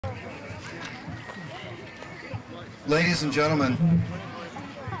Ladies and gentlemen,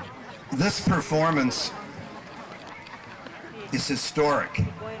 this performance is historic.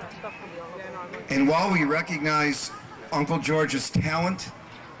 And while we recognize Uncle George's talent,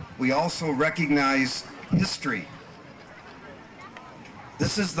 we also recognize history.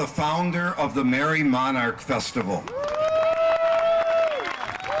 This is the founder of the Merry Monarch Festival.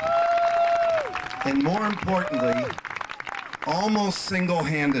 And more importantly, almost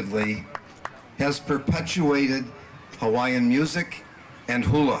single-handedly, has perpetuated Hawaiian music and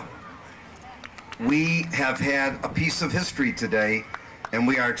hula. We have had a piece of history today, and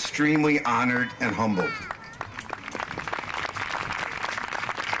we are extremely honored and humbled.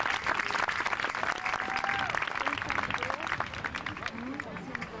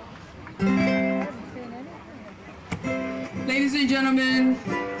 Ladies and gentlemen,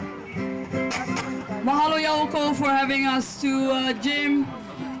 mahalo yaoko for having us to Jim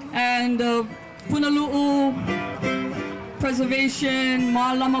and Punalu'u Preservation,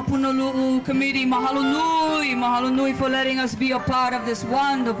 Malama Punalu'u Committee. Mahalo nui for letting us be a part of this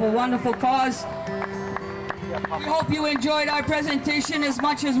wonderful, wonderful cause. We hope you enjoyed our presentation as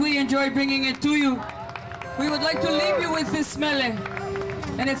much as we enjoyed bringing it to you. We would like to leave you with this mele,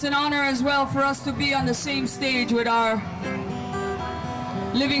 and it's an honor as well for us to be on the same stage with our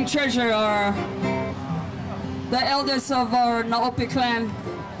living treasure, the elders of our Naope clan.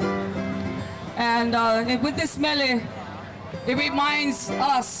 And with this mele, it reminds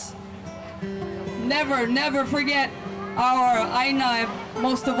us, never forget our aina,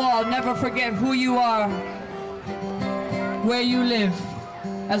 most of all, never forget who you are, where you live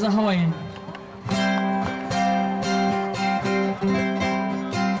as a Hawaiian.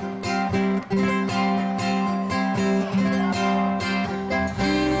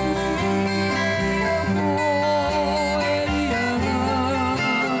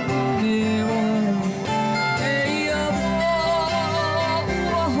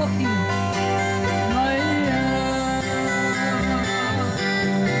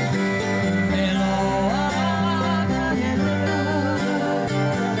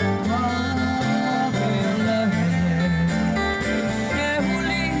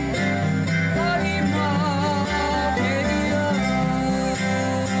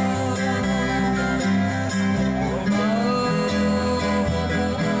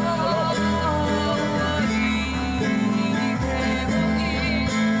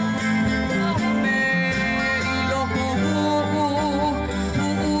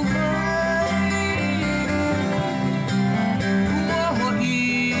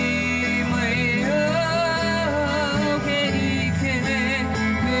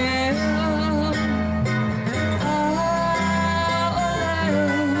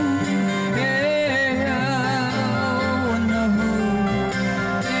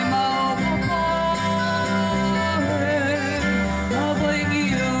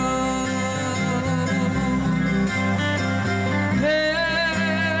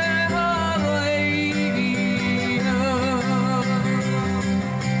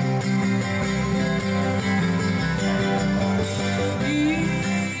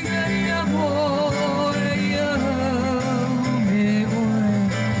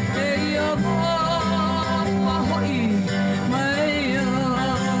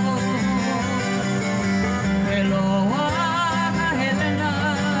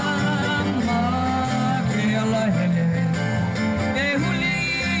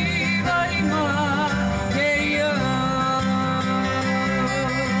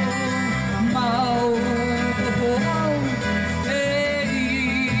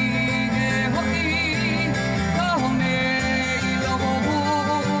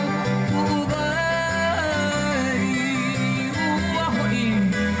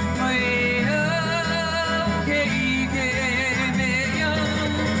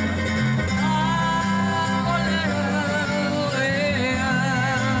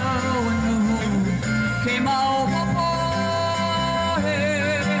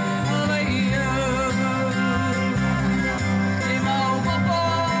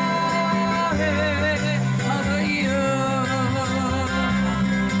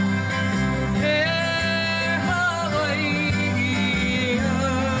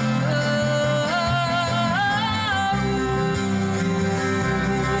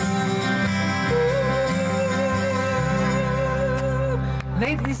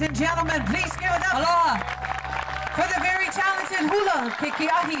 Ladies and gentlemen, please give it up. Aloha. For the very talented Hula,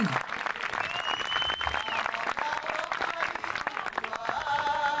 Kekeahi.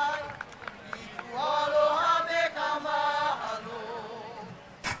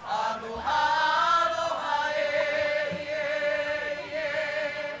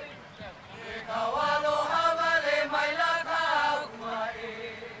 Aloha,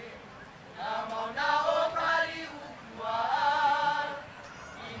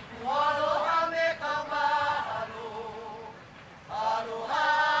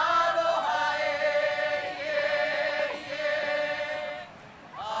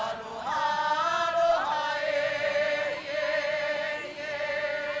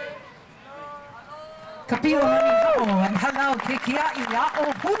 Kapio Haniho and Halau Kekia'i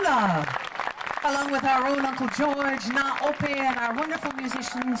Ya'o Hula. Along with our own Uncle George, Na Ope, and our wonderful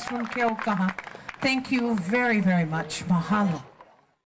musicians from Keokaha. Thank you very, very much. Mahalo.